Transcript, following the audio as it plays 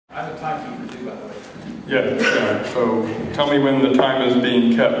I have a timekeeper too, by the way. Yeah, so tell me when the time is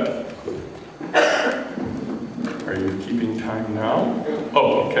being kept. Are you keeping time now?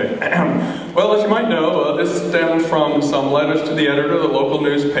 Oh, okay. Well, as you might know, this stemmed from some letters to the editor of the local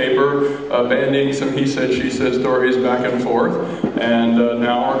newspaper, bandying some he said, she said stories back and forth. And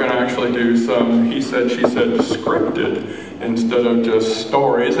now we're going to actually do some he said, she said scripted instead of just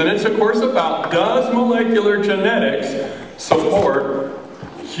stories. And it's, of course, about does molecular genetics support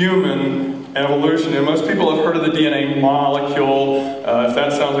human evolution? And most people have heard of the DNA molecule. If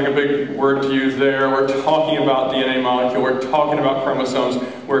that sounds like a big word to use there, we're talking about DNA molecule, we're talking about chromosomes,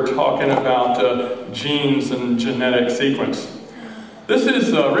 we're talking about genes and genetic sequence. This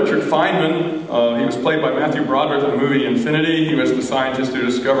is Richard Feynman. He was played by Matthew Broderick in the movie Infinity. He was the scientist who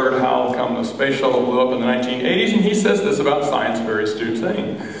discovered how come the space shuttle blew up in the 1980s, and he says this about science, a very astute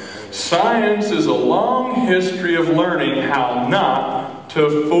thing. Science is a long history of learning how not to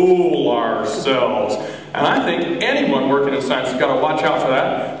fool ourselves. And I think anyone working in science has got to watch out for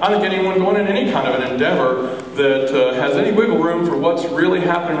that. I think anyone going in any kind of an endeavor that has any wiggle room for what's really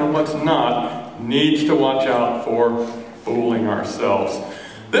happening and what's not needs to watch out for fooling ourselves.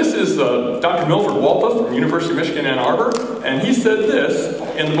 This is Dr. Milford Wolpe from University of Michigan, Ann Arbor, and he said this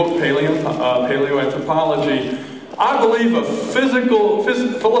in the book Paleoanthropology. I believe a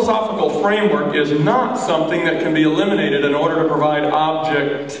philosophical framework is not something that can be eliminated in order to provide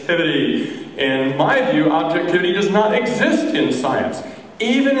objectivity. In my view, objectivity does not exist in science.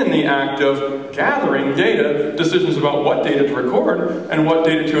 Even in the act of gathering data, decisions about what data to record and what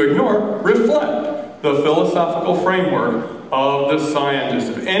data to ignore reflect the philosophical framework of the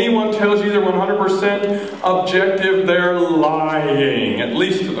scientist. If anyone tells you they're 100% objective, they're lying, at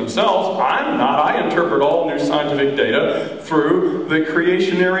least to themselves. I'm not. I interpret all new scientific data through the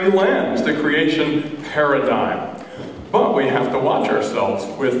creationary lens, the creation paradigm. But we have to watch ourselves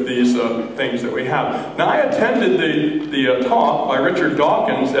with these things that we have. Now, I attended the talk by Richard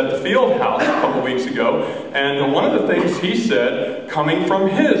Dawkins at the Field House a couple weeks ago, and one of the things he said, coming from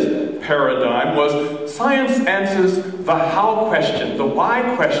his paradigm, was science answers the how question. The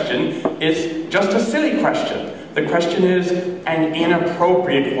why question is just a silly question. The question is an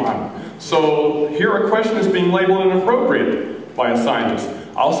inappropriate one. So here a question is being labeled inappropriate by a scientist.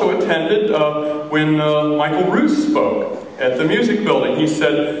 I also attended when Michael Roos spoke at the Music Building. He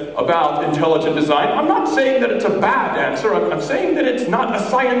said about intelligent design, I'm not saying that it's a bad answer, I'm saying that it's not a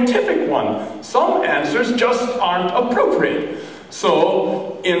scientific one. Some answers just aren't appropriate.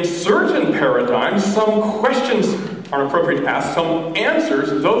 So in certain paradigms, some questions are appropriate to ask. Some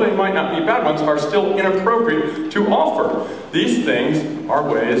answers, though they might not be bad ones, are still inappropriate to offer. These things are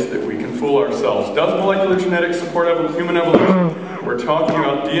ways that we can fool ourselves. Does molecular genetics support human evolution? We're talking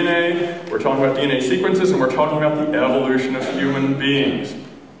about DNA, we're talking about DNA sequences, and we're talking about the evolution of human beings.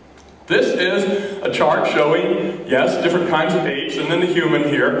 This is a chart showing, yes, different kinds of apes, and then the human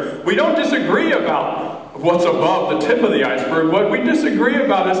here. We don't disagree about what's above the tip of the iceberg. What we disagree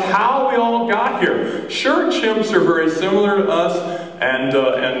about is how we all got here. Sure, chimps are very similar to us and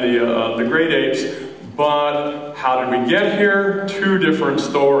the great apes, but how did we get here? Two different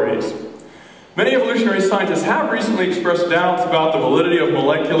stories. Many evolutionary scientists have recently expressed doubts about the validity of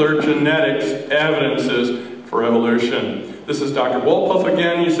molecular genetics evidences for evolution. This is Dr. Wolpe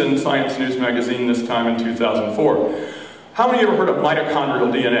again. He's in Science News magazine this time in 2004. How many of you ever heard of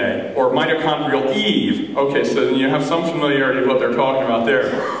mitochondrial DNA or mitochondrial Eve? Okay, so then you have some familiarity with what they're talking about there.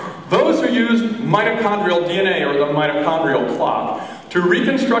 Those who use mitochondrial DNA or the mitochondrial clock to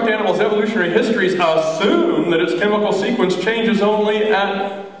reconstruct animals' evolutionary histories assume that its chemical sequence changes only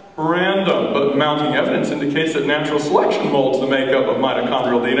at random, but mounting evidence indicates that natural selection molds the makeup of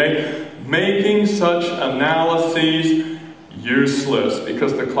mitochondrial DNA, making such analyses useless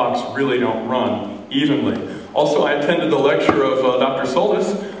because the clocks really don't run evenly. Also, I attended the lecture of Dr.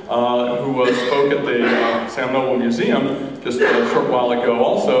 Solis, who spoke at the Sam Noble Museum just a short while ago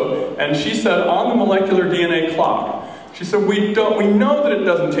also, and she said on the molecular DNA clock, she said, we know that it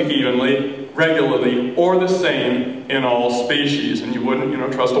doesn't tick evenly, regularly, or the same in all species, and you wouldn't,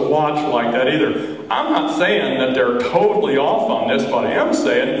 trust a watch like that either. I'm not saying that they're totally off on this, but I am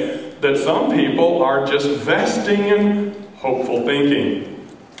saying that some people are just vesting in hopeful thinking.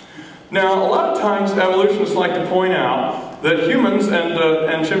 Now, a lot of times evolutionists like to point out that humans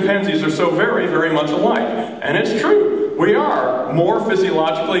and chimpanzees are so very, very much alike, and it's true. We are more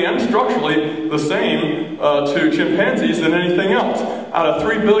physiologically and structurally the same to chimpanzees than anything else. Out of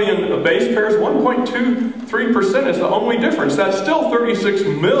 3 billion base pairs, 1.23% is the only difference. That's still 36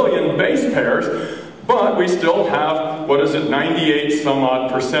 million base pairs. But we still have, what is it, 98 some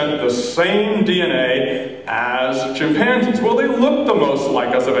odd percent the same DNA as chimpanzees. Well, they look the most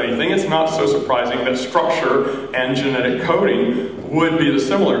like us of anything. It's not so surprising that structure and genetic coding would be the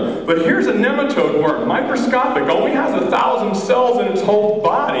similar. But here's a nematode worm, microscopic, only has 1,000 cells in its whole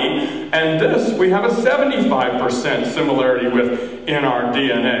body, and this we have a 75% similarity with in our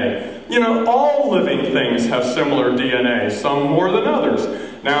DNA. You know, all living things have similar DNA, some more than others.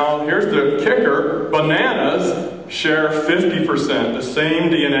 Now, here's the kicker. Bananas share 50%, the same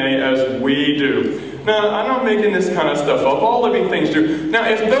DNA as we do. Now, I'm not making this kind of stuff up. All living things do. Now,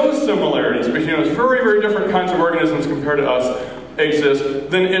 if those similarities between those very, very different kinds of organisms compared to us exist,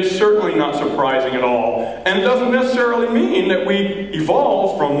 then it's certainly not surprising at all. And it doesn't necessarily mean that we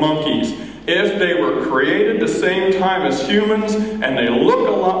evolved from monkeys. If they were created the same time as humans, and they look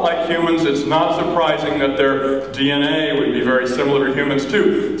a lot like humans, it's not surprising that their DNA would be very similar to humans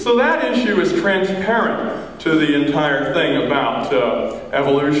too. So that issue is transparent to the entire thing about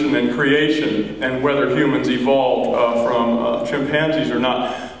evolution and creation, and whether humans evolved from chimpanzees or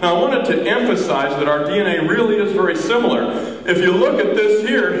not. Now I wanted to emphasize that our DNA really is very similar. If you look at this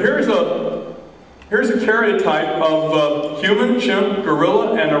here, here's a karyotype of human, chimp,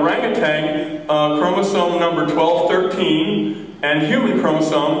 gorilla, and orangutan chromosome number 1213 and human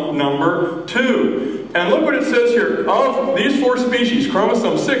chromosome number 2. And look what it says here. Of these 4 species,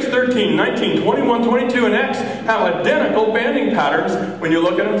 chromosomes 6, 13, 19, 21, 22, and X have identical banding patterns. When you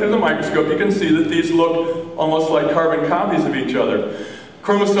look at them through the microscope, you can see that these look almost like carbon copies of each other.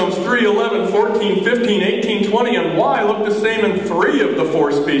 Chromosomes 3, 11, 14, 15, 18, 20, and Y look the same in 3 of the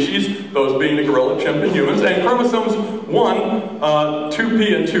 4 species, those being the gorilla, chimp, and humans. And chromosomes 1,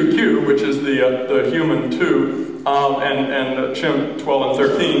 2P and 2Q, which is the human 2, and chimp 12 and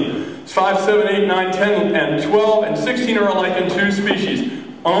 13. 5, 7, 8, 9, 10, and 12, and 16 are alike in 2 species.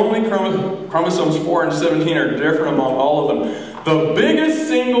 Only chromosomes 4 and 17 are different among all of them. The biggest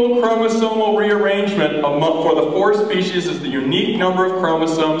single chromosomal rearrangement for the 4 species is the unique number of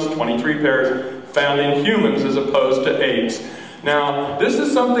chromosomes, 23 pairs, found in humans as opposed to apes. Now, this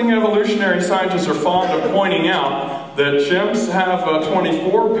is something evolutionary scientists are fond of pointing out, that chimps have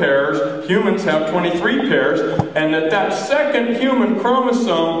 24 pairs, humans have 23 pairs, and that second human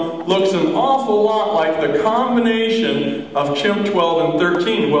chromosome looks an awful lot like the combination of chimp 12 and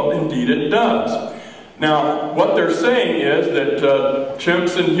 13. Well, indeed it does. Now, what they're saying is that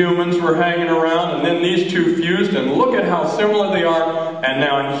chimps and humans were hanging around, and then these two fused, and look at how similar they are. And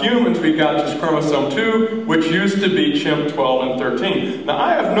now in humans, we got just chromosome 2, which used to be chimp 12 and 13. Now,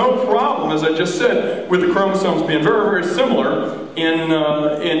 I have no problem, as I just said, with the chromosomes being very, very similar in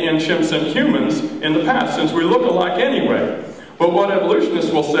chimps and humans in the past, since we look alike anyway. But what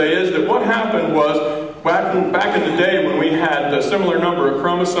evolutionists will say is that what happened was, back in the day when we had a similar number of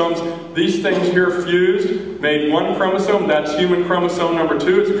chromosomes, these things here fused, made 1 chromosome. That's human chromosome number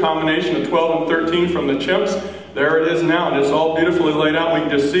 2. It's a combination of 12 and 13 from the chimps. There it is now, and it's all beautifully laid out. We can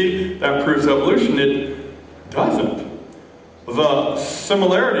just see that proves evolution. It doesn't. The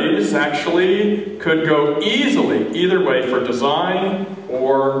similarities actually could go easily either way for design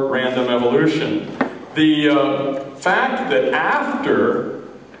or random evolution. The fact that after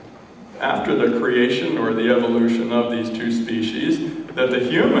the creation or the evolution of these 2 species, that the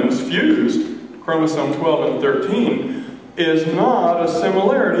humans fused chromosome 12 and 13 is not a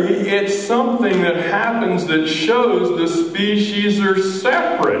similarity. It's something that happens that shows the species are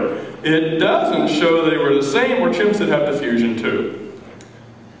separate. It doesn't show they were the same, or chimps that have the fusion too.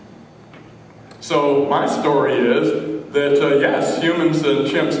 So my story is that yes, humans and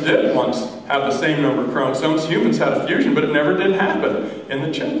chimps did once have the same number of chromosomes. Humans had a fusion, but it never did happen. In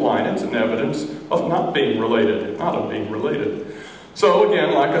the chimp line, it's an evidence of not being related, not of being related. So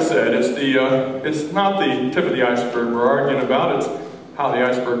again, like I said, it's not the tip of the iceberg we're arguing about, it's how the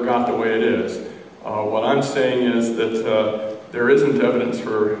iceberg got the way it is. What I'm saying is that there isn't evidence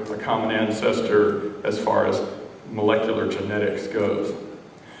for a common ancestor as far as molecular genetics goes.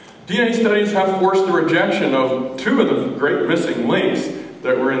 DNA studies have forced the rejection of 2 of the great missing links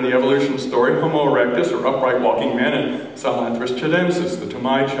that were in the evolution story, Homo erectus, or upright walking man, and Sahelanthropus chilensis, the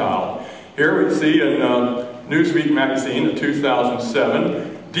Tamai child. Here we see in Newsweek magazine in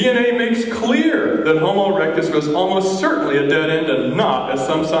 2007, DNA makes clear that Homo erectus was almost certainly a dead end and not, as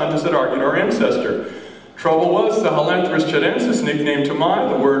some scientists had argued, our ancestor. Trouble was, Sahelanthropus chilensis, nicknamed Tamai,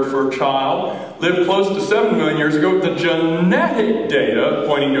 the word for child, lived close to 7 million years ago. The genetic data,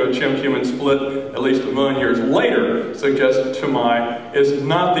 pointing to a chimp-human split at least 1 million years later, suggests Tamai is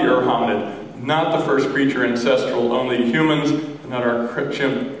not the hominid, not the first creature ancestral. Only humans, not our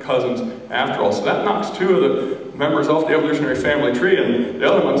chimp cousins after all. So that knocks two of the members off the evolutionary family tree, and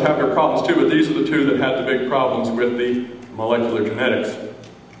the other ones have their problems too, but these are the two that had the big problems with the molecular genetics.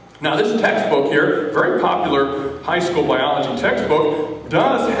 Now this textbook here, very popular high school biology textbook,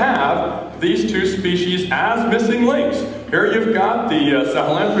 does have these two species as missing links. Here you've got the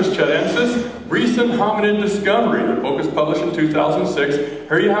Sahelanthropus chadensis, recent hominid discovery. The book was published in 2006.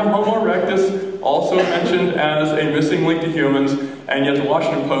 Here you have Homo erectus, also mentioned as a missing link to humans, and yet the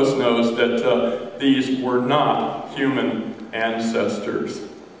Washington Post knows that these were not human ancestors.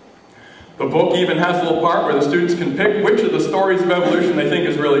 The book even has a little part where the students can pick which of the stories of evolution they think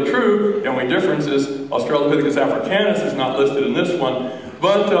is really true. The only difference is Australopithecus africanus is not listed in this one,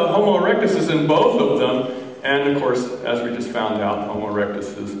 but Homo erectus is in both of them. And of course, as we just found out, Homo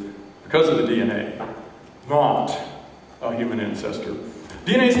erectus is, because of the DNA, not a human ancestor.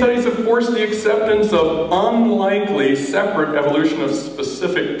 DNA studies have forced the acceptance of unlikely separate evolution of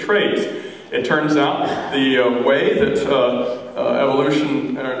specific traits. It turns out the way that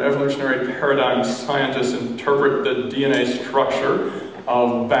evolutionary paradigm scientists interpret the DNA structure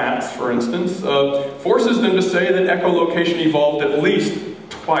of bats, for instance, forces them to say that echolocation evolved at least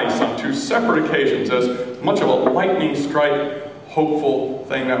twice on two separate occasions, as much of a lightning strike hopeful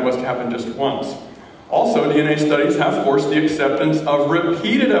thing that was to happen just once. Also, DNA studies have forced the acceptance of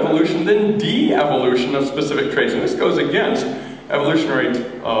repeated evolution, then de-evolution of specific traits. And this goes against evolutionary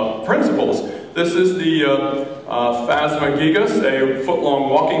principles. This is the Phasmagigas, a foot-long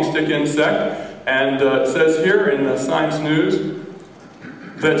walking stick insect. And it says here in the Science News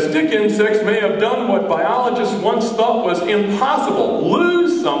that stick insects may have done what biologists once thought was impossible,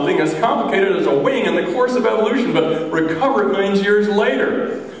 lose something as complicated as a wing in the course of evolution, but recover it millions of years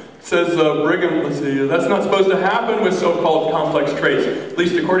later. Says Brigham, let's see, that's not supposed to happen with so-called complex traits, at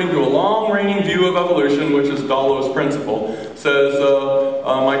least according to a long-reigning view of evolution, which is Dallow's principle, says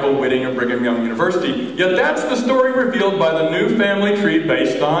Michael Whitting of Brigham Young University. Yet that's the story revealed by the new family tree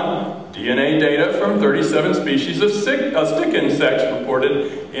based on DNA data from 37 species of stick insects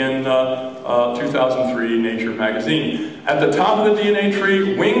reported in 2003 Nature magazine. At the top of the DNA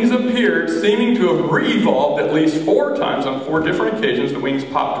tree, wings appeared, seeming to have re-evolved at least 4 times. On 4 different occasions, the wings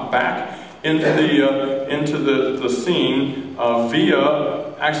popped back into the scene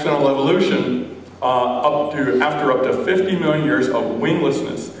via accidental evolution after up to 50 million years of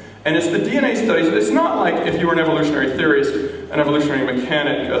winglessness. And it's the DNA studies. It's not like if you were an evolutionary theorist, an evolutionary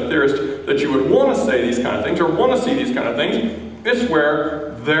mechanic theorist, that you would want to say these kind of things or want to see these kind of things. It's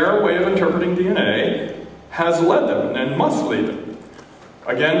where their way of interpreting DNA has led them and must lead them.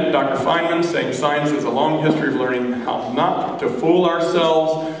 Again, Dr. Feynman saying science has a long history of learning how not to fool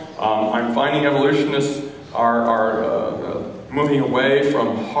ourselves. I'm finding evolutionists are moving away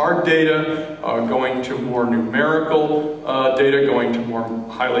from hard data, going to more numerical data, going to more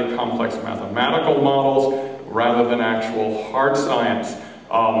highly complex mathematical models, rather than actual hard science.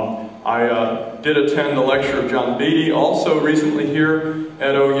 I did attend the lecture of John Beatty, also recently here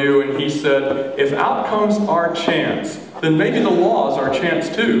at OU, and he said, if outcomes are chance, then maybe the laws are chance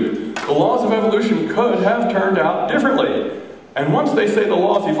too. The laws of evolution could have turned out differently. And once they say the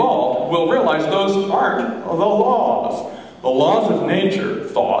laws evolved, we'll realize those aren't the laws. The laws of nature,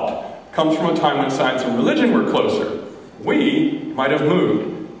 thought, comes from a time when science and religion were closer. We might have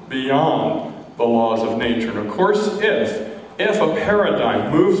moved beyond the laws of nature. And of course, if a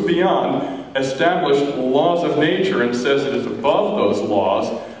paradigm moves beyond established laws of nature and says it is above those laws,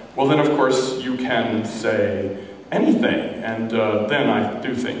 well then of course you can say anything. And then I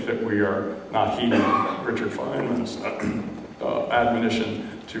do think that we are not heeding Richard Feynman's admonition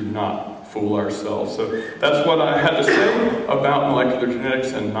to not fool ourselves. So that's what I had to say about molecular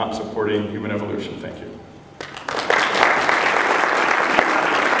genetics and not supporting human evolution. Thank you.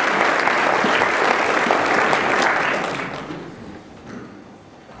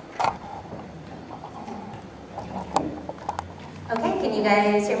 Okay, can you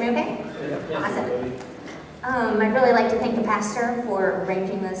guys hear me okay? Yeah. Awesome. I'd really like to thank the pastor for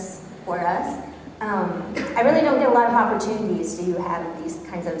arranging this for us. I really don't get a lot of opportunities to have these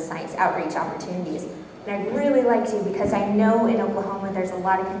kinds of science outreach opportunities. And I'd really like to, because I know in Oklahoma there's a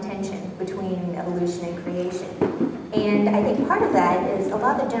lot of contention between evolution and creation. And I think part of that is a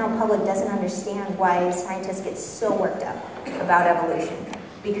lot of the general public doesn't understand why scientists get so worked up about evolution.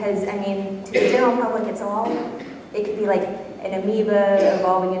 Because, I mean, to the general public, it could be like an amoeba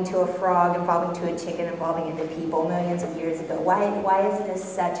evolving into a frog, evolving to a chicken, evolving into people millions of years ago. Why is this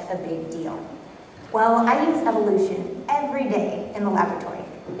such a big deal? Well, I use evolution every day in the laboratory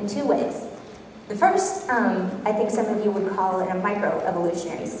in 2 ways. The first, I think some of you would call it a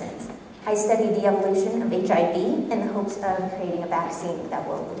microevolutionary sense. I study the evolution of HIV in the hopes of creating a vaccine that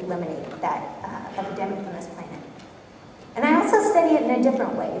will eliminate that epidemic from this planet. And I also study it in a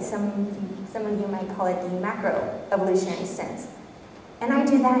different way. Some of you might call it the macroevolutionary sense. And I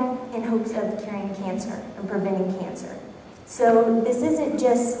do that in hopes of curing cancer and preventing cancer. So this isn't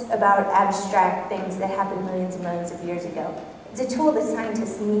just about abstract things that happened millions and millions of years ago. It's a tool that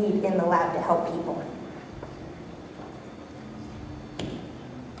scientists need in the lab to help people.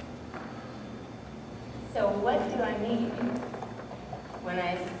 So what do I mean when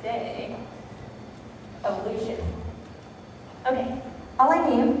I say evolution? Okay, all I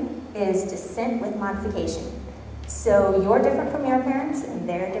mean is descent with modification. So you're different from your parents, and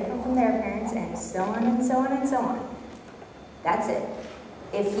they're different from their parents, and so on and so on and so on. That's it.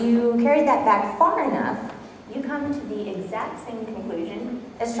 If you carry that back far enough, you come to the exact same conclusion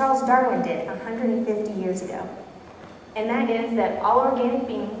as Charles Darwin did 150 years ago. And that is that all organic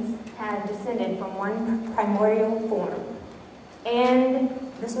beings have descended from one primordial form. And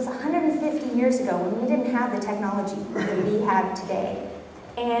this was 150 years ago when we didn't have the technology that we have today.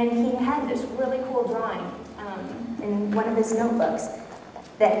 And he had this really cool drawing in one of his notebooks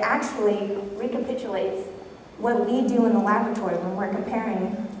that actually recapitulates what we do in the laboratory when we're comparing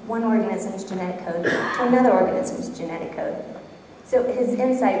one organism's genetic code to another organism's genetic code. So his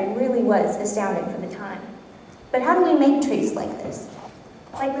insight really was astounding for the time. But how do we make trees like this?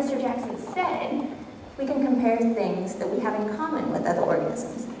 Like Mr. Jackson said, we can compare things that we have in common with other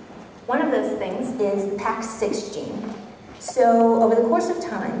organisms. One of those things is the PAX6 gene. So over the course of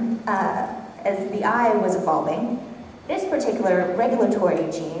time, as the eye was evolving, this particular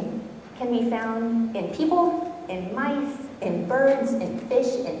regulatory gene can be found in people, in mice, in birds, in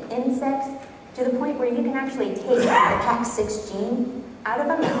fish, in insects, to the point where you can actually take the PAX6 gene out of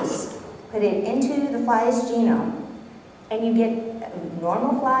a mouse, put it into the fly's genome, and you get a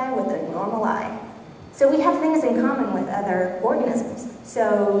normal fly with a normal eye. So we have things in common with other organisms.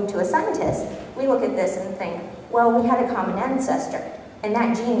 So to a scientist, we look at this and think, well, we had a common ancestor, and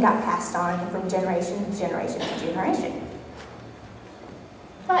that gene got passed on from generation to generation to generation.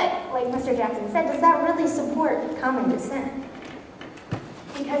 But, like Mr. Jackson said, does that really support common descent?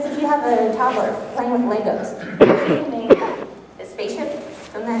 Because if you have a toddler playing with Legos, she can make a spaceship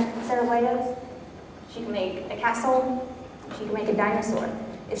from that set of Legos. She can make a castle. She can make a dinosaur.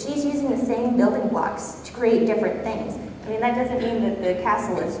 If she's using the same building blocks to create different things, I mean, that doesn't mean that the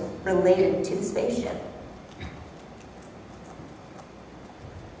castle is related to the spaceship.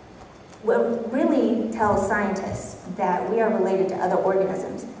 What really tells scientists that we are related to other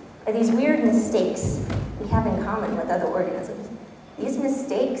organisms are these weird mistakes we have in common with other organisms. These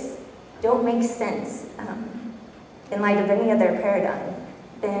mistakes don't make sense in light of any other paradigm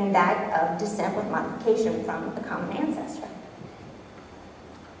than that of descent with modification from a common ancestor.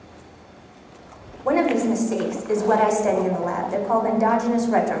 One of these mistakes is what I study in the lab. They're called endogenous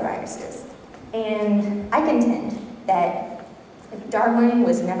retroviruses. And I contend that if Darwin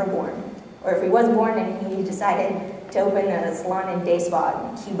was never born, or if he was born and he decided to open a salon in Day Spa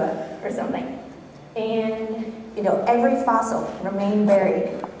in Cuba or something, and every fossil remained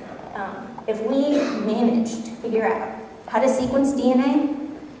buried, if we managed to figure out how to sequence DNA,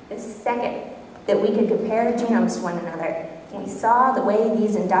 the second that we could compare genomes to one another, and we saw the way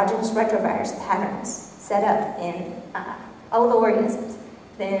these endogenous retrovirus patterns set up in all of the organisms,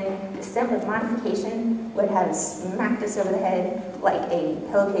 then descent with modification would have smacked us over the head like a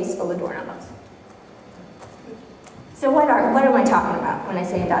pillowcase full of doorknobs. So what am I talking about when I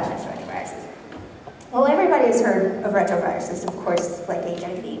say endogenous retroviruses? Well, everybody has heard of retroviruses, of course, like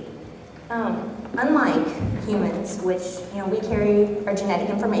HIV. Unlike humans, which we carry our genetic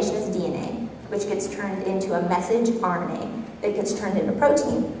information as DNA, which gets turned into a message RNA that gets turned into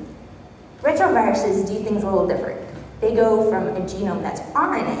protein, retroviruses do things a little different. They go from a genome that's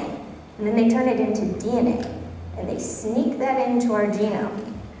RNA, and then they turn it into DNA, and they sneak that into our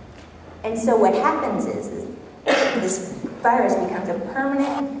genome. And so what happens is this virus becomes a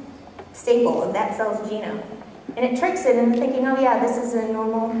permanent staple of that cell's genome. And it tricks it into thinking, oh yeah, this is a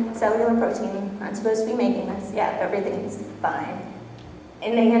normal cellular protein. I'm supposed to be making this. Yeah, everything's fine.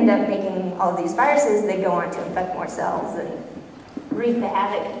 And they end up making all of these viruses. They go on to infect more cells and wreak the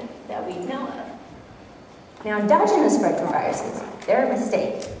havoc that we know of. Now, endogenous retroviruses, they're a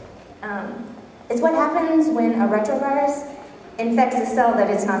mistake. It's what happens when a retrovirus infects a cell that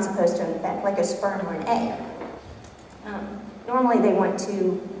it's not supposed to infect, like a sperm or an egg. Normally, they want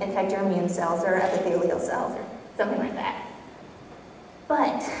to infect your immune cells or epithelial cells or something like that.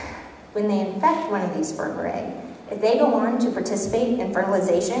 But when they infect one of these sperm or egg, if they go on to participate in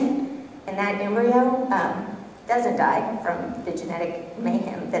fertilization and that embryo doesn't die from the genetic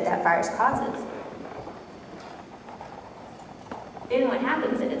mayhem that that virus causes. Then what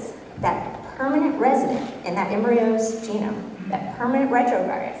happens is that permanent resident in that embryo's genome, that permanent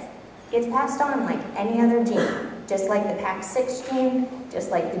retrovirus, gets passed on like any other gene, just like the PAX6 gene, just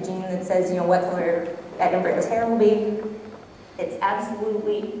like the gene that says, you know, what color that embryo's hair will be. It's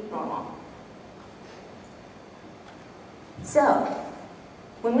absolutely normal. So,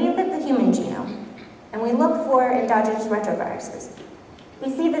 when we look at the human genome, and we look for endogenous retroviruses, we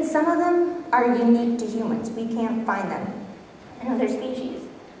see that some of them are unique to humans. We can't find them in other species.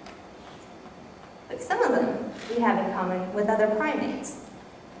 But some of them we have in common with other primates,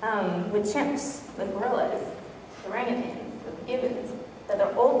 with chimps, with gorillas, orangutans, with gibbons, with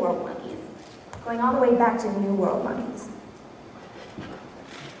other old world monkeys, going all the way back to New World monkeys.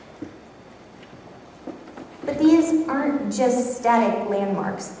 But these aren't just static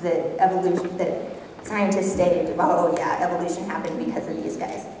landmarks that scientists say, oh yeah, evolution happened because of these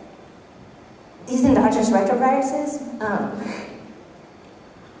guys. These endogenous retroviruses,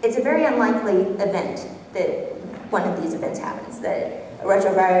 it's a very unlikely event that one of these events happens, that a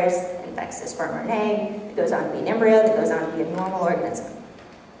retrovirus infects a sperm or an egg, that goes on to be an embryo, that goes on to be a normal organism.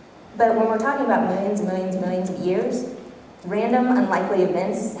 But when we're talking about millions and millions and millions of years, random unlikely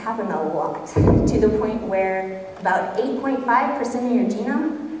events happen a lot, to the point where about 8.5% of your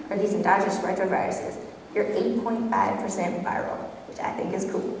genome are these endogenous retroviruses. You're 8.5% viral, which I think is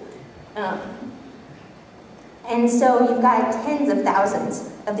cool. And so you've got tens of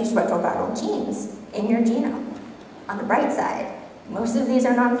thousands of these retroviral genes in your genome. On the bright side, most of these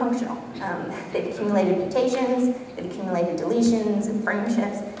are non-functional. They've accumulated mutations, they've accumulated deletions and frame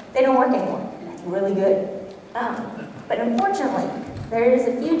shifts. They don't work anymore. That's really good. But unfortunately, there's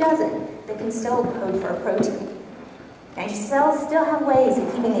a few dozen that can still code for a protein. Now, your cells still have ways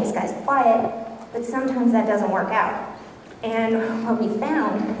of keeping these guys quiet, but sometimes that doesn't work out. And what we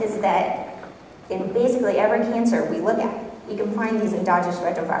found is that in basically every cancer we look at, you can find these endogenous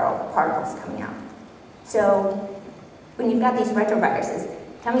retroviral particles coming out. So when you've got these retroviruses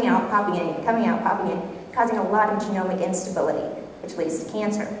coming out, popping in, causing a lot of genomic instability, which leads to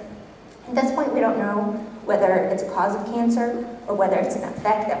cancer. At this point, we don't know whether it's a cause of cancer or whether it's an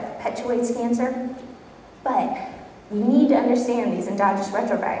effect that perpetuates cancer, but we need to understand these endogenous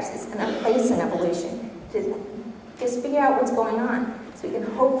retroviruses and their place in evolution to just figure out what's going on so we can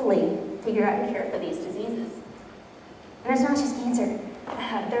hopefully figure out a cure for these diseases. And it's not just cancer.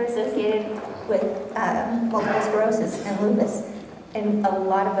 They're associated with multiple sclerosis and lupus and a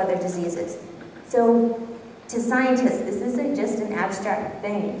lot of other diseases. So to scientists, this isn't just an abstract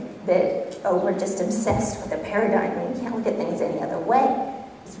thing that, oh, we're just obsessed with a paradigm and we can't look at things any other way.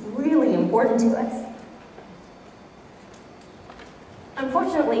 It's really important to us.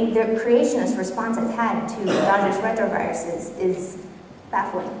 Unfortunately, the creationist response I've had to endogenous retroviruses is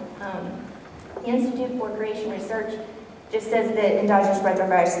baffling. The Institute for Creation Research just says that endogenous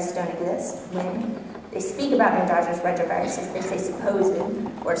retroviruses don't exist. When they speak about endogenous retroviruses, they say supposed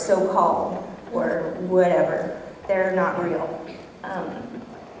or so-called or whatever. They're not real.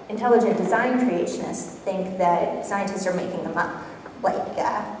 Intelligent design creationists think that scientists are making them up. Like,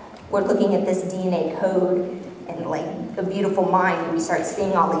 we're looking at this DNA code and like a beautiful mind, we start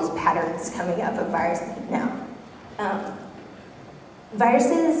seeing all these patterns coming up of viruses. No.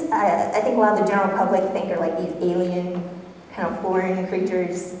 Viruses, I think a lot of the general public think are like these alien, kind of foreign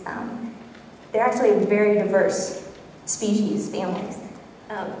creatures. They're actually very diverse species, families.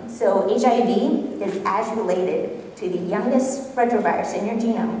 So HIV is as related to the youngest retrovirus in your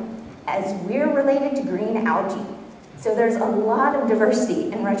genome as we're related to green algae. So there's a lot of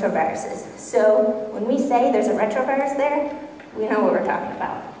diversity in retroviruses. So when we say there's a retrovirus there, we know what we're talking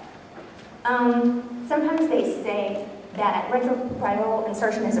about. Sometimes they say that retroviral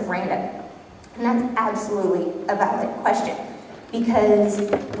insertion is at random. And that's absolutely a valid question, because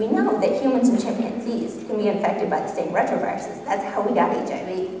we know that humans and chimpanzees can be infected by the same retroviruses. That's how we got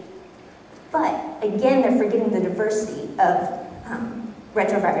HIV. But again, they're forgetting the diversity of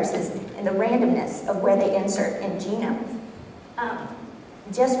retroviruses and the randomness of where they insert in genomes.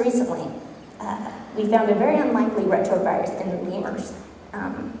 Just recently, we found a very unlikely retrovirus in the lemurs,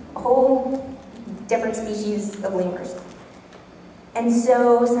 a whole different species of lemurs. And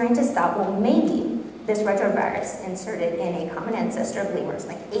so scientists thought, well, maybe this retrovirus inserted in a common ancestor of lemurs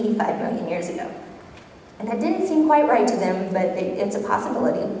like 85 million years ago. And that didn't seem quite right to them, but it's a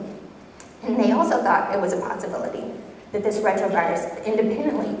possibility. And they also thought it was a possibility that this retrovirus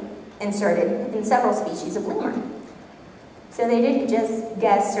independently inserted in several species of lemur. So they didn't just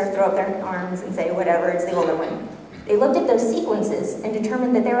guess or throw up their arms and say, whatever, it's the older one. They looked at those sequences and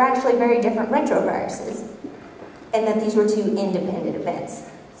determined that they were actually very different retroviruses. and that these were two independent events.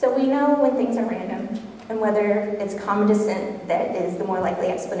 So we know when things are random, and whether it's common descent that is the more likely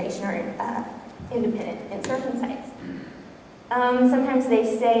explanation or independent insertion sites. Sometimes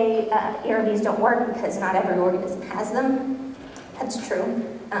they say ERVs don't work because not every organism has them. That's true.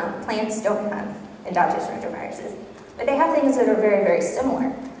 Plants don't have endogenous retroviruses, but they have things that are very, very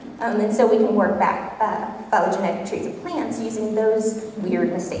similar. And so we can work back phylogenetic trees of plants using those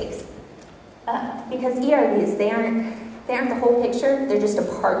weird mistakes. Because ERVs, they aren't the whole picture, they're just a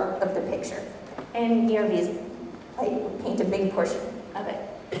part of the picture. And ERVs paint a big portion of it.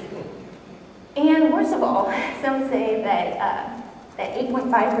 And worst of all, some say that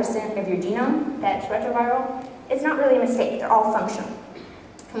 8.5% of your genome that's retroviral is not really a mistake, they're all functional.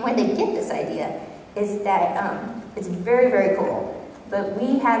 And where they get this idea is that it's very, very cool. But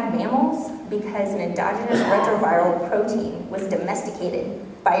we have mammals because an endogenous retroviral protein was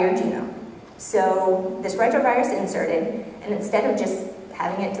domesticated by your genome. So this retrovirus inserted, and instead of just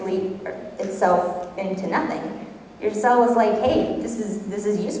having it delete itself into nothing, your cell was like, hey, this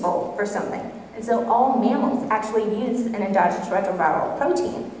is useful for something. And so all mammals actually use an endogenous retroviral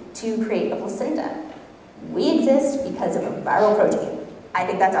protein to create a placenta. We exist because of a viral protein. I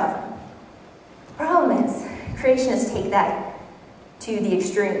think that's awesome. The problem is, creationists take that to the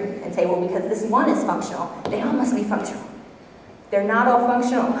extreme and say, well, because this one is functional, they all must be functional. They're not all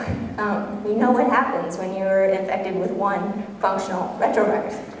functional. We know what happens when you're infected with one functional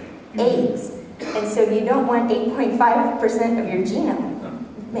retrovirus, AIDS. And so you don't want 8.5% of your genome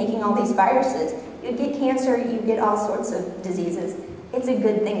making all these viruses. You get cancer, you get all sorts of diseases. It's a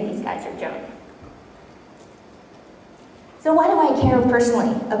good thing these guys are junk. So why do I care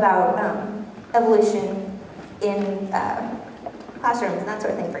personally about evolution in classrooms and that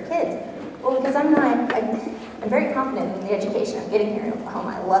sort of thing for kids? Well, because I'm very confident in the education I'm getting here in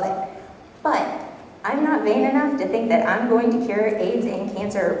Oklahoma. I love it. But I'm not vain enough to think that I'm going to cure AIDS and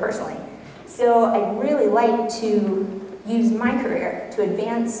cancer personally. So I'd really like to use my career to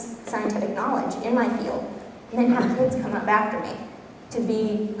advance scientific knowledge in my field, and then have kids come up after me to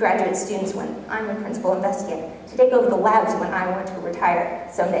be graduate students when I'm a principal investigator, to take over the labs when I want to retire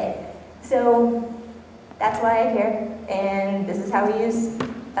someday. So that's why I care, and this is how we use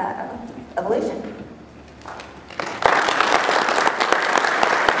evolution.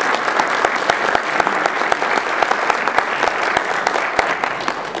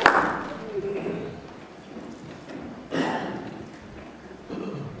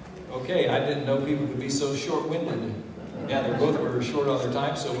 Okay, I didn't know people could be so short-winded. Yeah, they both were short on their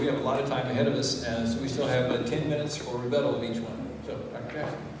time, so we have a lot of time ahead of us, and so we still have 10 minutes for rebuttal of each one. So, Dr.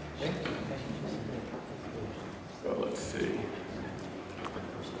 Jackson. Okay. So let's see.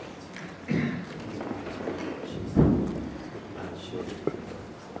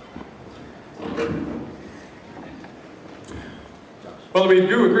 Well, we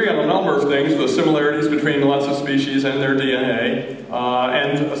do agree on a number of things, the similarities between lots of species and their DNA,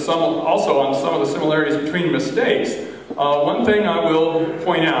 and also on some of the similarities between mistakes. One thing I will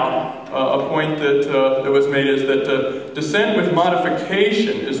point out, a point that was made, is that descent with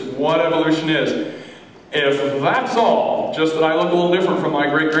modification is what evolution is. If that's all, just that I look a little different from my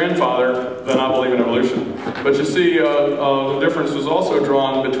great-grandfather, then I believe in evolution. But you see, the difference was also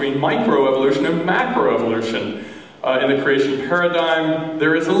drawn between microevolution and macroevolution. In the creation paradigm,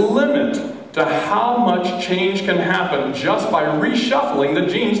 there is a limit to how much change can happen just by reshuffling the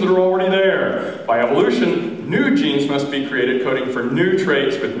genes that are already there. By evolution, new genes must be created, coding for new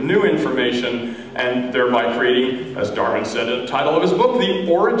traits with new information, and thereby creating, as Darwin said in the title of his book, the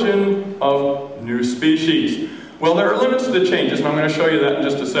origin of new species. Well, there are limits to the changes, and I'm going to show you that in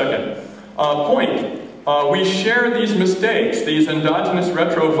just a second. We share these mistakes, these endogenous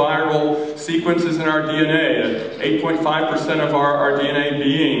retroviral sequences in our DNA, 8.5% of our DNA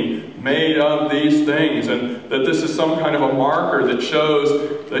being made of these things, and that this is some kind of a marker that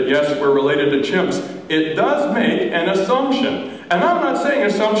shows that, yes, we're related to chimps. It does make an assumption. And I'm not saying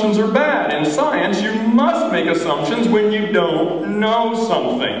assumptions are bad. In science, you must make assumptions when you don't know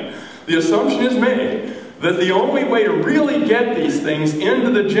something. The assumption is made that the only way to really get these things into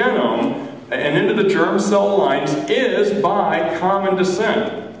the genome and into the germ cell lines is by common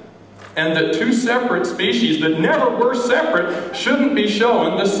descent. And that two separate species that never were separate shouldn't be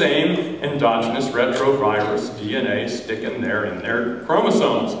showing the same endogenous retrovirus DNA sticking there in their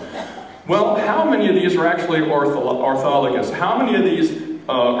chromosomes. Well, how many of these are actually orthologous? How many of these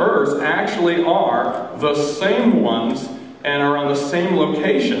ERVs actually are the same ones and are on the same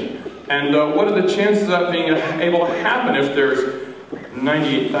location? And what are the chances of that being able to happen if there's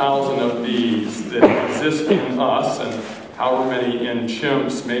 98,000 of these that exist in us, and however many in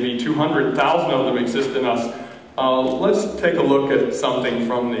chimps, maybe 200,000 of them exist in us? Let's take a look at something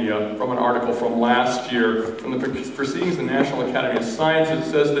from an article from last year, from the Proceedings of the National Academy of Sciences.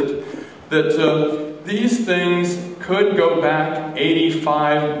 It says that these things could go back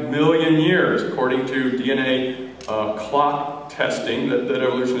 85 million years, according to DNA clock testing that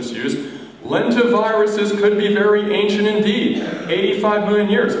evolutionists use. Lentiviruses could be very ancient indeed, 85 million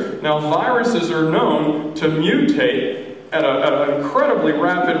years. Now, viruses are known to mutate at an incredibly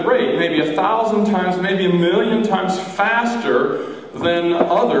rapid rate, maybe 1,000 times, maybe 1,000,000 times faster than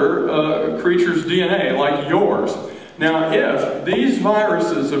other creatures' DNA, like yours. Now, if these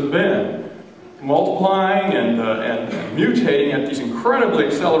viruses have been multiplying and mutating at these incredibly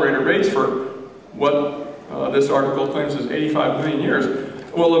accelerated rates for what this article claims is 85 million years,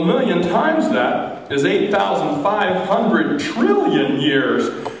 well, 1,000,000 times that is 8,500 trillion years.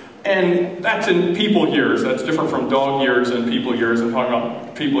 And that's in people years. That's different from dog years and people years. I'm talking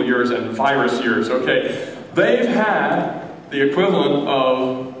about people years and virus years, okay? They've had the equivalent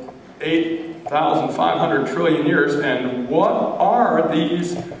of 8,500 trillion years. And what are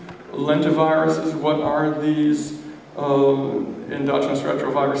these lentiviruses? What are these endogenous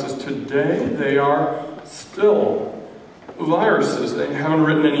retroviruses today? They are still viruses. They haven't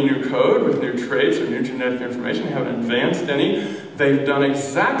written any new code with new traits or new genetic information. They haven't advanced any. They've done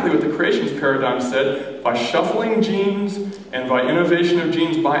exactly what the creationist paradigm said. By shuffling genes and by innovation of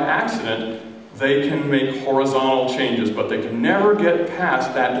genes by accident, they can make horizontal changes, but they can never get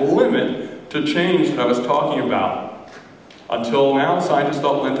past that limit to change that I was talking about. Until now, scientists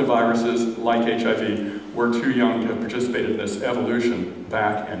thought lentiviruses, like HIV, were too young to have participated in this evolution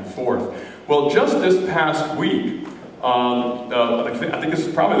back and forth. Well, just this past week, I think this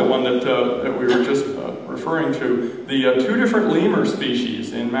is probably the one that we were just referring to, the two different lemur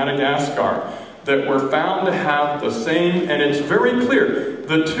species in Madagascar that were found to have the same, and it's very clear,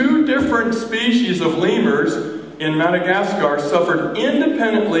 the two different species of lemurs in Madagascar suffered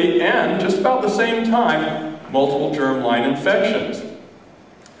independently and just about the same time multiple germline infections.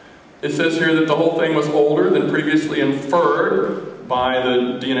 It says here that the whole thing was older than previously inferred by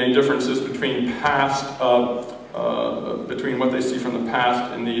the DNA differences between between what they see from the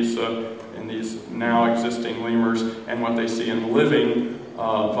past in these now existing lemurs and what they see in living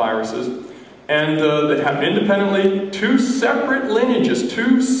viruses. And they happened independently. Two separate lineages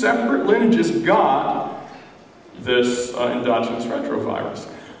got this endogenous retrovirus.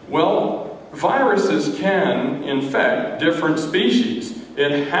 Well, viruses can infect different species.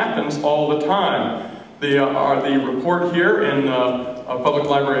 It happens all the time. The report here in Public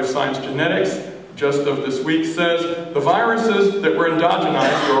Library of Science Genetics just of this week says the viruses that were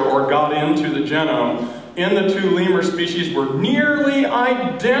endogenized or got into the genome in the two lemur species were nearly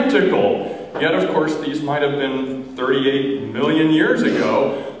identical. Yet, of course, these might have been 38 million years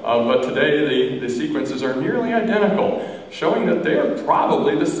ago, but today the sequences are nearly identical, showing that they are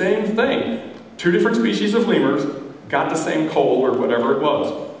probably the same thing. Two different species of lemurs got the same cold or whatever it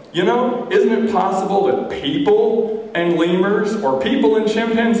was. You know, isn't it possible that people and lemurs or people and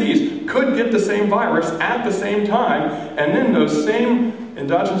chimpanzees could get the same virus at the same time, and then those same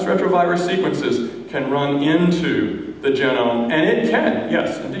endogenous retrovirus sequences can run into the genome, and it can,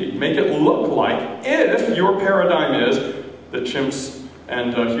 yes, indeed, make it look like, if your paradigm is that chimps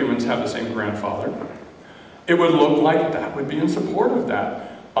and humans have the same grandfather, it would look like that would be in support of that.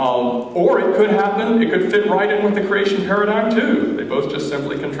 Or it could happen, it could fit right in with the creation paradigm too. They both just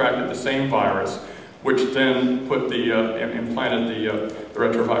simply contracted the same virus, which then put implanted the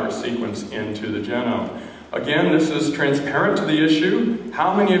retrovirus sequence into the genome. Again, this is transparent to the issue.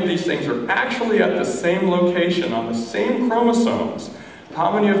 How many of these things are actually at the same location, on the same chromosomes?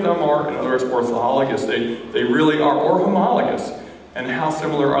 How many of them are, in other words, orthologous? They really are, or homologous. And how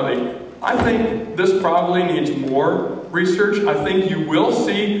similar are they? I think this probably needs more research. I think you will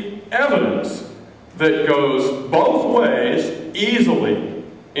see evidence that goes both ways easily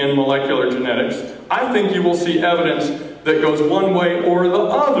in molecular genetics. I think you will see evidence that goes one way or the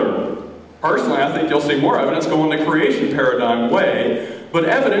other. Personally, I think you'll see more evidence going the creation paradigm way, but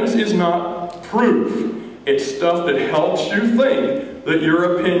evidence is not proof. It's stuff that helps you think that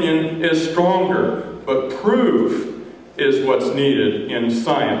your opinion is stronger, but proof is what's needed in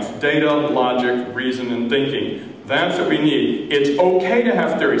science. Data, logic, reason, and thinking. That's what we need. It's okay to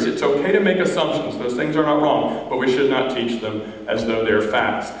have theories. It's okay to make assumptions. Those things are not wrong, but we should not teach them as though they're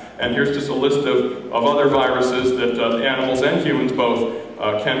facts. And here's just a list of other viruses that animals and humans both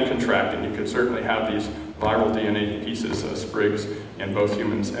can contract, and you could certainly have these viral DNA pieces, sprigs, in both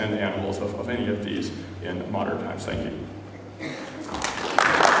humans and animals of any of these in modern times. Thank you.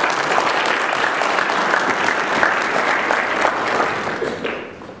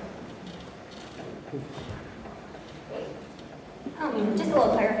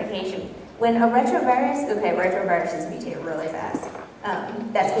 When a retroviruses mutate really fast.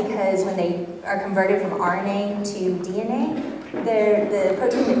 That's because when they are converted from RNA to DNA, the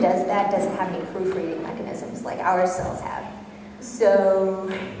protein that does that doesn't have any proofreading mechanisms like our cells have. So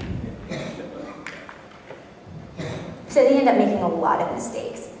they end up making a lot of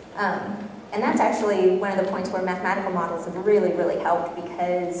mistakes. And that's actually one of the points where mathematical models have really, really helped,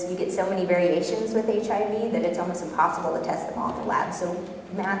 because you get so many variations with HIV that it's almost impossible to test them all in the lab. So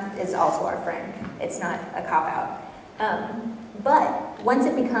math is also our friend. It's not a cop-out. But once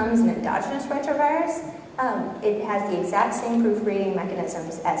it becomes an endogenous retrovirus, it has the exact same proofreading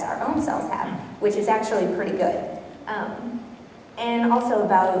mechanisms as our own cells have, which is actually pretty good. And also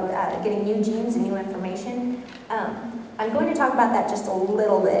about getting new genes and new information. I'm going to talk about that just a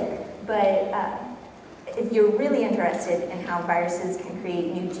little bit. But if you're really interested in how viruses can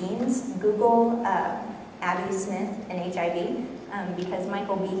create new genes, Google Abbie Smith and HIV, because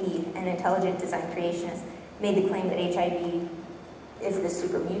Michael Behe, an intelligent design creationist, made the claim that HIV is the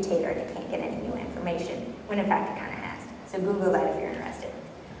super mutator and it can't get any new information, when in fact it kind of has. So Google that if you're interested.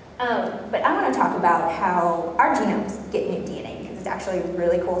 But I want to talk about how our genomes get new DNA, because it's actually a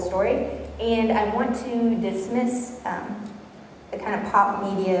really cool story. And I want to dismiss the kind of pop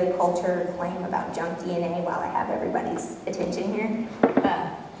media culture claim about junk DNA while I have everybody's attention here.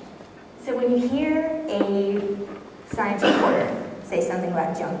 So when you hear a science reporter say something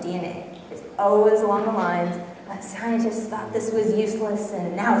about junk DNA, it's always along the lines, scientists thought this was useless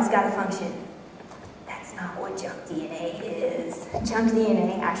and now it's got to function. That's not what junk DNA is. Junk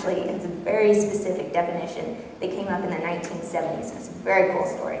DNA actually is a very specific definition that came up in the 1970s. It's a very cool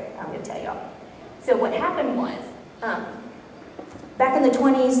story I'm going to tell y'all. So what happened was, back in the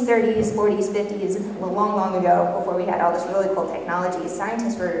 20s, 30s, 40s, 50s, long, long ago, before we had all this really cool technology,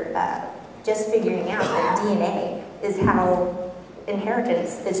 scientists were just figuring out that DNA is how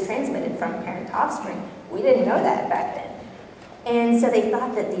inheritance is transmitted from parent to offspring. We didn't know that back then. And so they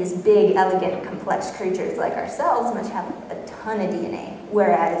thought that these big, elegant, complex creatures like ourselves must have a ton of DNA,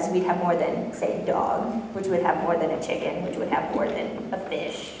 whereas we'd have more than, say, a dog, which would have more than a chicken, which would have more than a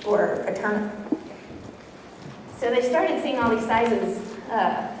fish or a turnip. So they started seeing all these sizes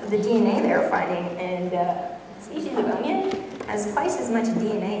of the DNA they were finding, and a species of onion has twice as much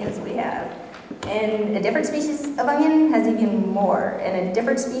DNA as we have. And a different species of onion has even more, and a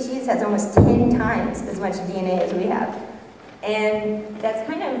different species has almost 10 times as much DNA as we have. And that's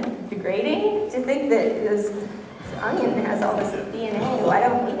kind of degrading to think that this onion has all this DNA. Why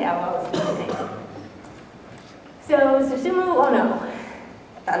don't we have all this DNA? So Susumu Ono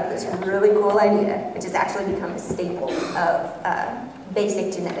thought of this really cool idea, which has actually become a staple of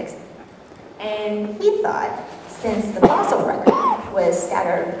basic genetics. And he thought, since the fossil record was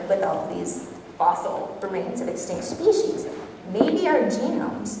scattered with all of these fossil remains of extinct species, maybe our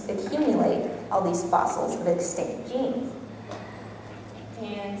genomes accumulate all these fossils of extinct genes.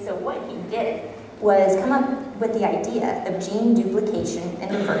 And so what he did was come up with the idea of gene duplication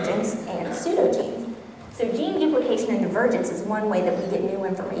and divergence and pseudogenes. So gene duplication and divergence is one way that we get new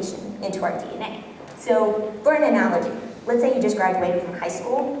information into our DNA. So for an analogy, let's say you just graduated from high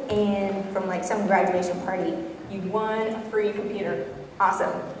school, and from like some graduation party, you won a free computer.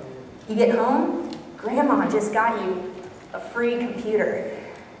 Awesome. You get home, grandma just got you a free computer.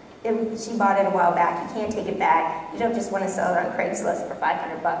 She bought it a while back. You can't take it back. You don't just want to sell it on Craigslist for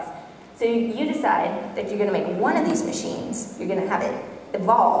 500 bucks. So you decide that you're going to make one of these machines, you're going to have it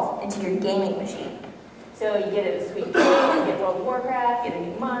evolve into your gaming machine. So you get a sweet game, you get World of Warcraft, get a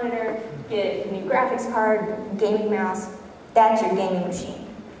new monitor, get a new graphics card, gaming mouse. That's your gaming machine.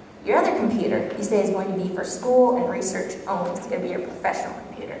 Your other computer, you say, is going to be for school and research only. It's going to be your professional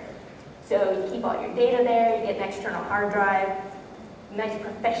computer. So you keep all your data there, you get an external hard drive, nice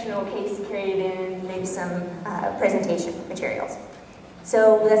professional case to carry it in, maybe some presentation materials.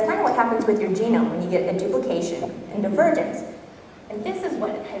 So that's kind of what happens with your genome when you get a duplication and divergence. And this is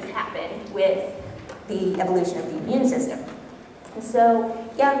what has happened with the evolution of the immune system. And so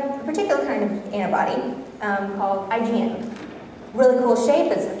you have a particular kind of antibody called IgM. Really cool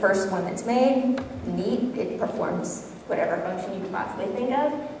shape. It's the first one that's made. Neat. It performs whatever function you can possibly think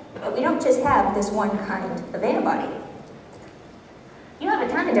of. But we don't just have this one kind of antibody. You have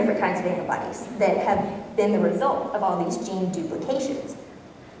a ton of different kinds of antibodies that have been the result of all these gene duplications.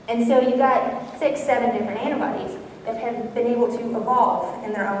 And so you've got 6, 7 different antibodies that have been able to evolve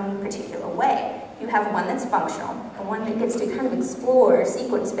in their own particular way. You have one that's functional, and one that gets to kind of explore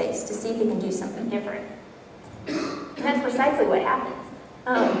sequence space to see if it can do something different. And that's precisely what happens.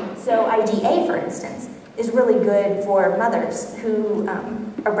 So IgA, for instance, is really good for mothers who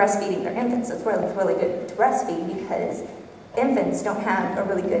are breastfeeding their infants. It's really good to breastfeed because infants don't have a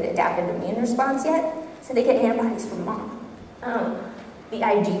really good adaptive immune response yet, so they get antibodies from mom. The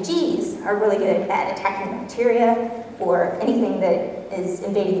IgGs are really good at attacking bacteria or anything that is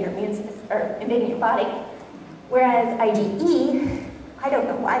invading your immune system, or invading your body. Whereas IgE, I don't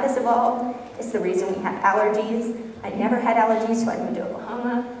know why this evolved. It's the reason we have allergies. I never had allergies, so I moved to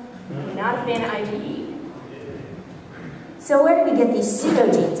Oklahoma. I'm not a fan of IgE. So where do we get these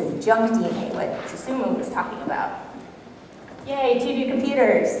pseudogenes and junk DNA, what Susumu was talking about? Yay, 2D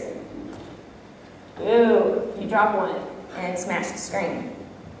computers. Ooh, you drop one and smash the screen.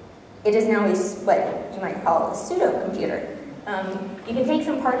 It is now what you might call a pseudocomputer. You can take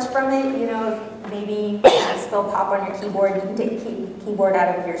some parts from it, you know, if maybe you spill pop on your keyboard, you can take the keyboard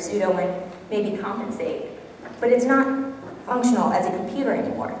out of your pseudo and maybe compensate. But it's not functional as a computer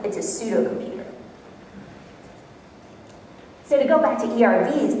anymore. It's a pseudocomputer. So to go back to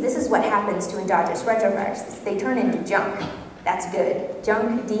ERVs, this is what happens to endogenous retroviruses. They turn into junk. That's good.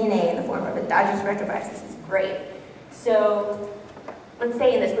 Junk DNA in the form of endogenous retroviruses is great. So let's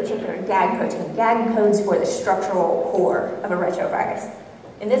say in this particular GAG protein, GAG codes for the structural core of a retrovirus.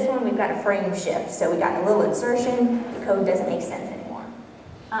 In this one, we've got a frame shift. So we got a little insertion. The code doesn't make sense anymore.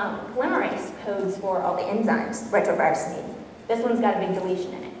 Polymerase codes for all the enzymes retrovirus needs. This one's got a big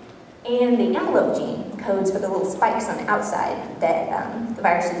deletion in it. And the envelope gene codes for the little spikes on the outside that the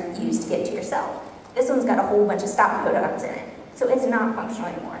viruses use to get to your cell. This one's got a whole bunch of stop codons in it. So it's not functional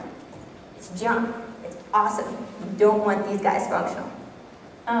anymore. It's junk. It's awesome. You don't want these guys functional.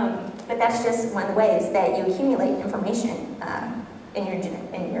 But that's just one of the ways that you accumulate information in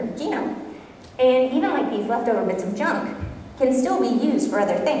your genome. And even like these leftover bits of junk can still be used for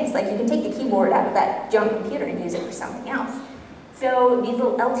other things. Like you can take the keyboard out of that junk computer and use it for something else. So these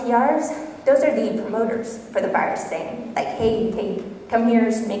little LTRs, those are the promoters for the virus saying, like, hey, come here,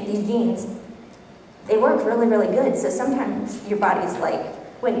 make these genes. They work really, really good. So sometimes your body's like,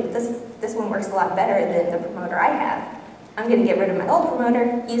 wait, this one works a lot better than the promoter I have. I'm going to get rid of my old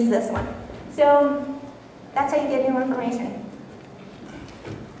promoter, use this one. So that's how you get new information.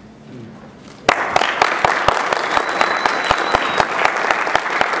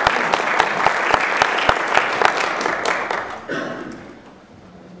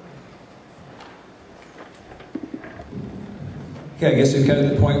 Okay, I guess we're kind of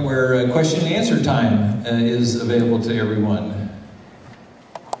at the point where question and answer time is available to everyone.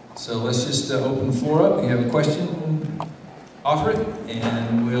 So let's just open the floor up. If you have a question, offer it,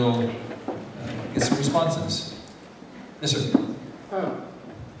 and we'll get some responses. Yes, sir.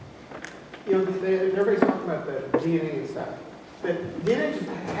 You know, everybody's talking about the DNA and stuff, but DNA just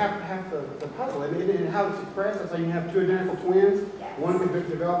half the puzzle. And how it's expressed, it's like you have two identical twins. Yes. One could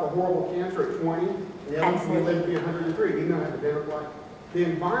develop a horrible cancer at 20, and the other one could live to be 103. You know how they look like. The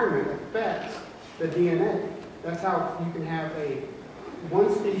environment affects the DNA. That's how you can have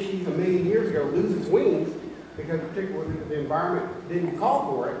one species 1 million years ago lose its wings because particularly the environment didn't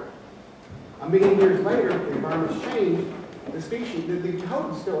call for it. 1 million years later, the environment's changed. The species, the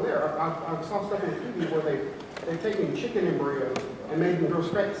code is still there. I saw stuff in the TV where they've taken chicken embryos and made them grow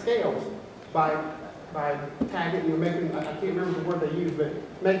scales by tagging, making, I can't remember the word they used, but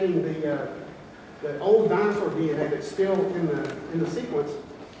making the old dinosaur DNA that's still in the sequence,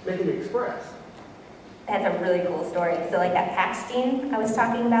 making it express. That's a really cool story. So like that PAX gene I was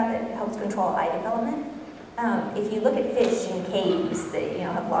talking about that helps control eye development. If you look at fish in caves that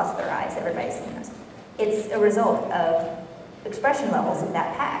have lost their eyes, everybody's seen those. It's a result of expression levels of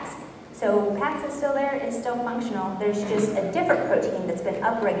that PAX. So PAX is still there, it's still functional. There's just a different protein that's been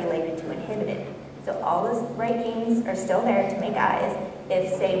upregulated to inhibit it. So all those right genes are still there to make eyes.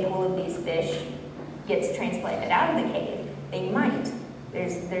 If, say, a pool of these fish gets transplanted out of the cave, they might.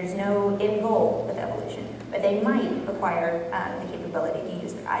 There's no end goal with evolution, but they might acquire the capability to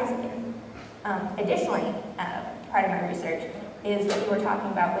use their eyes again. Additionally, part of my research is what you were talking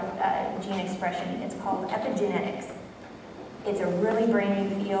about with gene expression. It's called epigenetics. It's a really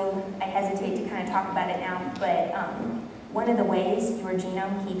brand new field. I hesitate to kind of talk about it now, but one of the ways your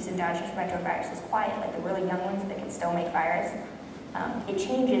genome keeps endogenous retroviruses quiet, like the really young ones that can still make virus, it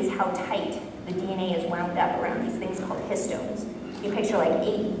changes how tight the DNA is wound up around these things called histones. You picture like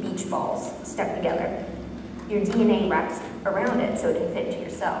 8 beach balls stuck together. Your DNA wraps around it so it can fit into your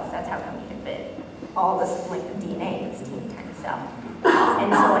cells. That's how come you can fit all this length of DNA in this teeny tiny cell.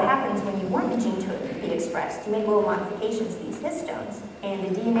 And so what happens when you want the gene to be expressed, you make little modifications to these histones, and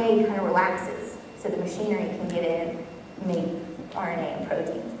the DNA kind of relaxes so the machinery can get in, make RNA and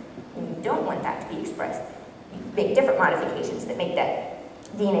proteins. When you don't want that to be expressed, you make different modifications that make that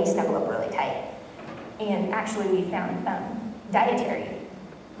DNA snuggle up really tight. And actually we found dietary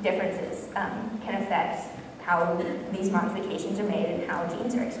differences can affect how these modifications are made and how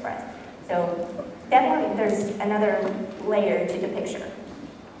genes are expressed. So definitely there's another layer to the picture.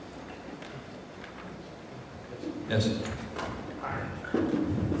 Yes? Hi.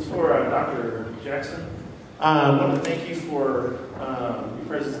 It's for Dr. Jackson. I want to thank you for your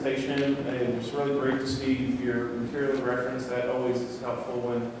presentation. It was really great to see your material reference. That always is helpful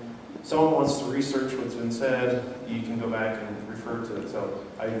when someone wants to research what's been said. You can go back and refer to it. So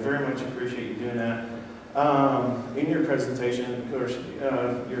I very much appreciate you doing that. In your presentation, of course,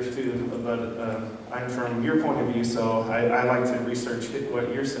 yours too, but I'm from your point of view, so I like to research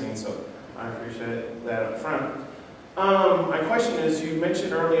what you're saying, so I appreciate that up front. My question is, you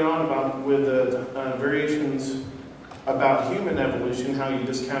mentioned early on about with the variations about human evolution, how you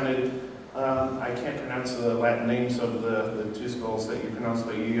discounted, I can't pronounce the Latin names of the two skulls that you pronounced,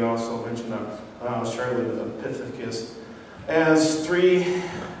 but you also mentioned Australopithecus as 3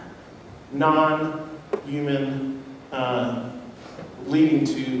 non-human, leading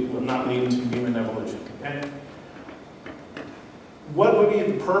to, well, not leading to human evolution, okay? What would be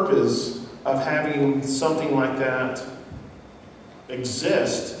the purpose of having something like that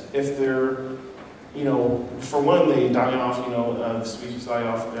exist if they're, you know, for one, they die off, you know, the species die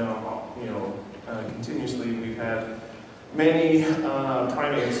off, continuously. We've had many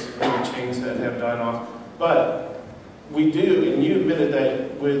primates in the chains that have died off, but we do, and you admitted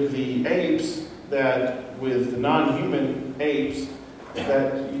that with the apes, that with the non-human apes,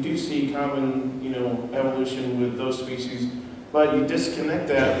 that you do see common, you know, evolution with those species, but you disconnect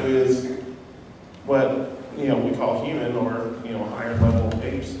that with what, you know, we call human or, you know, higher level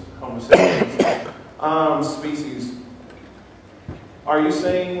apes, Homo sapiens species. Are you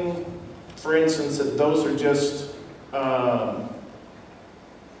saying, for instance, that those are just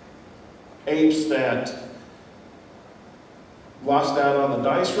apes that lost out on the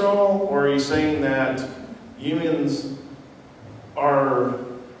dice roll, or are you saying that humans are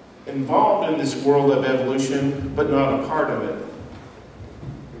involved in this world of evolution, but not a part of it?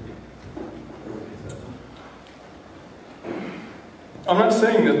 I'm not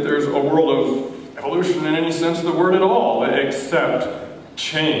saying that there's a world of evolution in any sense of the word at all, except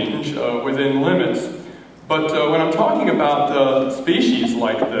change within limits. But when I'm talking about species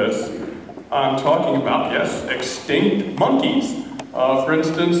like this, I'm talking about, yes, extinct monkeys. For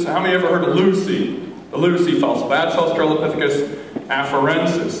instance, how many ever heard of Lucy? The Lucy fossil. That's Australopithecus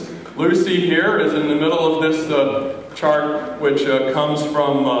afarensis. Lucy here is in the middle of this chart, which comes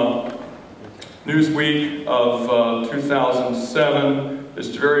from Newsweek of 2007. It's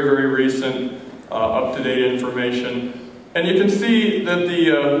very, very recent, up-to-date information. And you can see that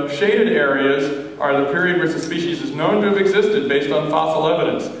the shaded areas are the period which the species is known to have existed based on fossil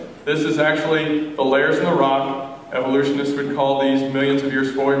evidence. This is actually the layers in the rock. Evolutionists would call these millions of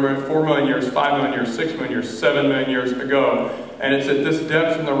years, 4 million years, 5 million years, 6 million years, 7 million years ago. And it's at this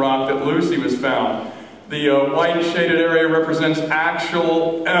depth in the rock that Lucy was found. The white shaded area represents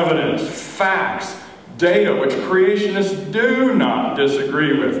actual evidence, facts, data, which creationists do not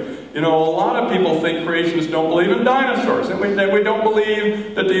disagree with. You know, a lot of people think creationists don't believe in dinosaurs, and we don't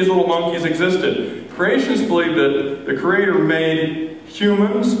believe that these little monkeys existed. Creationists believe that the Creator made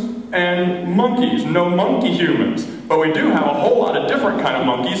humans and monkeys, no monkey humans. But we do have a whole lot of different kind of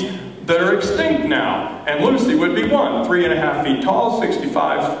monkeys that are extinct now. And Lucy would be one, 3.5 feet tall,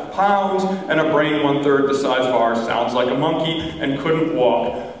 65 pounds, and a brain 1/3 the size of ours, sounds like a monkey, and couldn't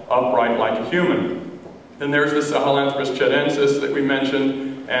walk upright like a human. Then there's the Sahelanthropus chidensis that we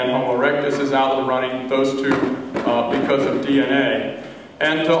mentioned, and Homo erectus is out of the running, those two because of DNA.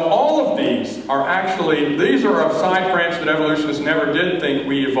 And all of these are actually, these are a side branch that evolutionists never did think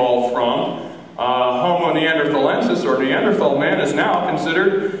we evolved from. Homo neanderthalensis, or Neanderthal man, is now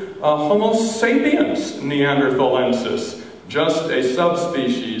considered Homo sapiens neanderthalensis, just a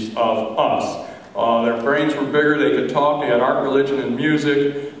subspecies of us. Their brains were bigger, they could talk, they had art, religion, and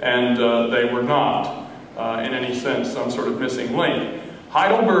music, and they were not, in any sense, some sort of missing link.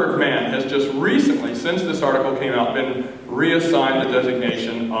 Heidelberg man has just recently, since this article came out, been reassigned the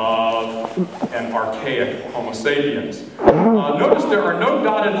designation of an archaic Homo sapiens. Notice there are no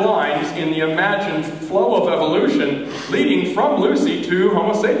dotted lines in the imagined flow of evolution leading from Lucy to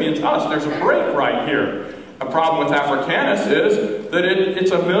Homo sapiens, us. There's a break right here. A problem with Africanus is that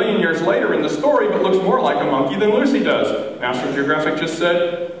it's a million years later in the story, but looks more like a monkey than Lucy does. National Geographic just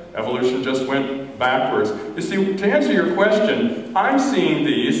said evolution just went backwards. You see, to answer your question, I'm seeing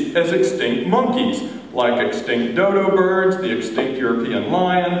these as extinct monkeys, like extinct dodo birds, the extinct European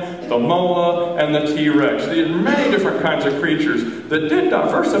lion, the moa, and the T-Rex. There are many different kinds of creatures that did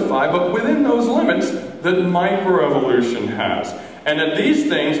diversify, but within those limits that microevolution has. And that these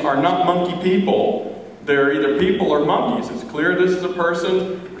things are not monkey people, they're either people or monkeys. It's clear this is a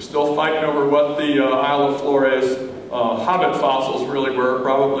person. We're still fighting over what the Isle of Flores hobbit fossils really were,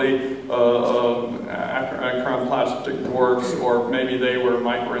 probably acronplastic dwarfs, or maybe they were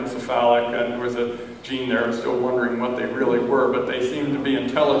microencephalic, and there was a gene there. I'm still wondering what they really were, but they seemed to be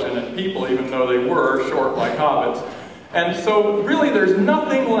intelligent and people, even though they were short like hobbits. And so really there's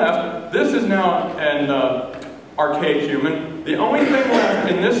nothing left. This is now an archaic human. The only thing left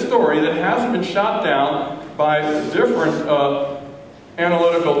in this story that hasn't been shot down by different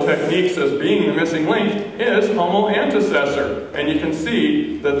analytical techniques as being the missing link is Homo antecessor. And you can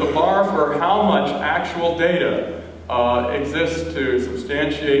see that the bar for how much actual data exists to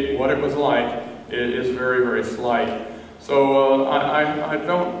substantiate what it was like is very, very slight. So I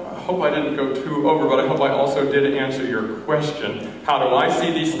hope I didn't go too over, but I hope I also did answer your question. How do I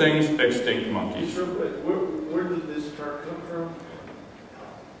see these things? Extinct monkeys. Where did this chart come from?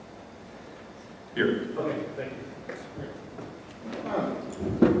 Here. Okay, thank you.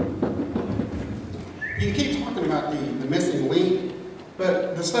 You keep talking about the missing link,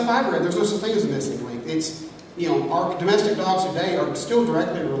 but the stuff I've read, there's no such thing as a missing link. It's, you know, our domestic dogs today are still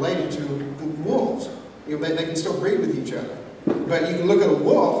directly related to wolves. You know, they can still breed with each other. But you can look at a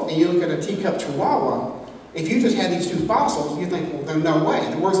wolf and you look at a teacup chihuahua. If you just had these two fossils, you think, well, there's no way.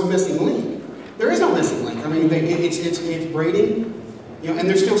 Where's the missing link? There is no missing link. I mean, it's breeding, you know, and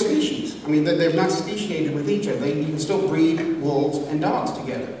they're still species. I mean, they're not speciated with each other. You can still breed wolves and dogs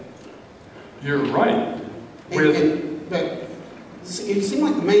together. You're right. But it seems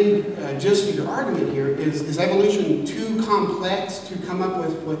like the main gist of your argument here is evolution too complex to come up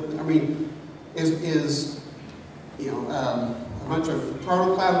with I mean, is you know, a bunch of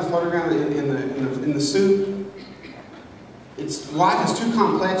protoplasm floating around in the soup. Life is too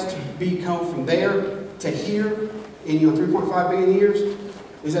complex to go from there to here in 3.5 billion years.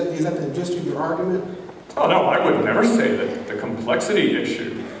 Is that the gist of your argument? Oh no, I would never say that the complexity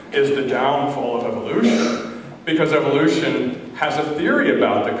issue is the downfall of evolution, because evolution has a theory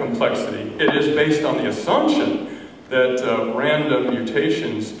about the complexity. It is based on the assumption that random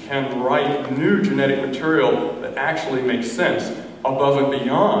mutations can write new genetic material that actually makes sense above and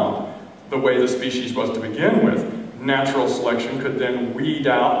beyond the way the species was to begin with. Natural selection could then weed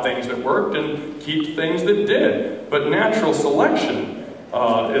out things that worked and keep things that did. But natural selection,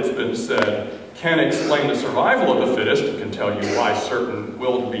 it's been said, can explain the survival of the fittest. It can tell you why certain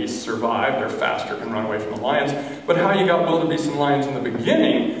wildebeests survived. They're faster, can run away from the lions. But how you got wildebeests and lions in the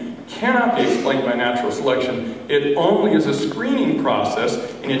beginning cannot be explained by natural selection. It only is a screening process,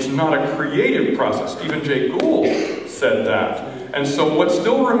 and it's not a creative process. Stephen Jay Gould said that. And so what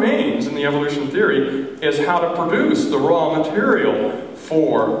still remains in the evolution theory is how to produce the raw material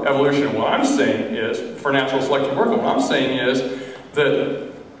for evolution. What I'm saying is, for natural selection work, what I'm saying is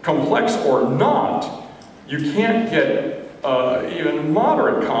that complex or not, you can't get even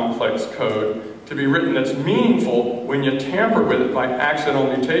moderate complex code to be written that's meaningful when you tamper with it by accidental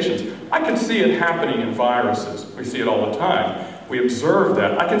mutations. I can see it happening in viruses. We see it all the time. We observe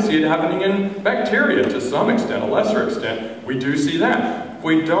that. I can see it happening in bacteria to some extent, a lesser extent. We do see that.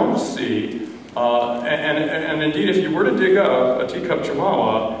 We don't see, and indeed if you were to dig up a teacup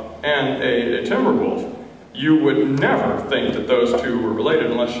chihuahua and a timber wolf, you would never think that those two were related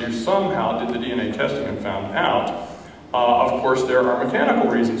unless you somehow did the DNA testing and found out. Of course, there are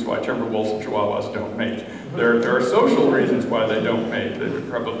mechanical reasons why timber wolves and chihuahuas don't mate. There are social reasons why they don't mate. They would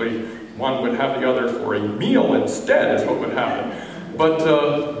probably, one would have the other for a meal instead is what would happen. But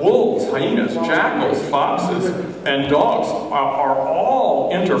wolves, hyenas, jackals, foxes, and dogs are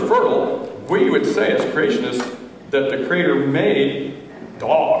all interfertile. We would say as creationists that the Creator made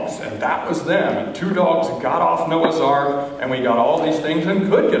dogs, and that was them. And two dogs got off Noah's Ark, and we got all these things and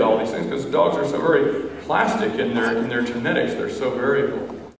could get all these things because dogs are so very plastic in their genetics. They're so variable.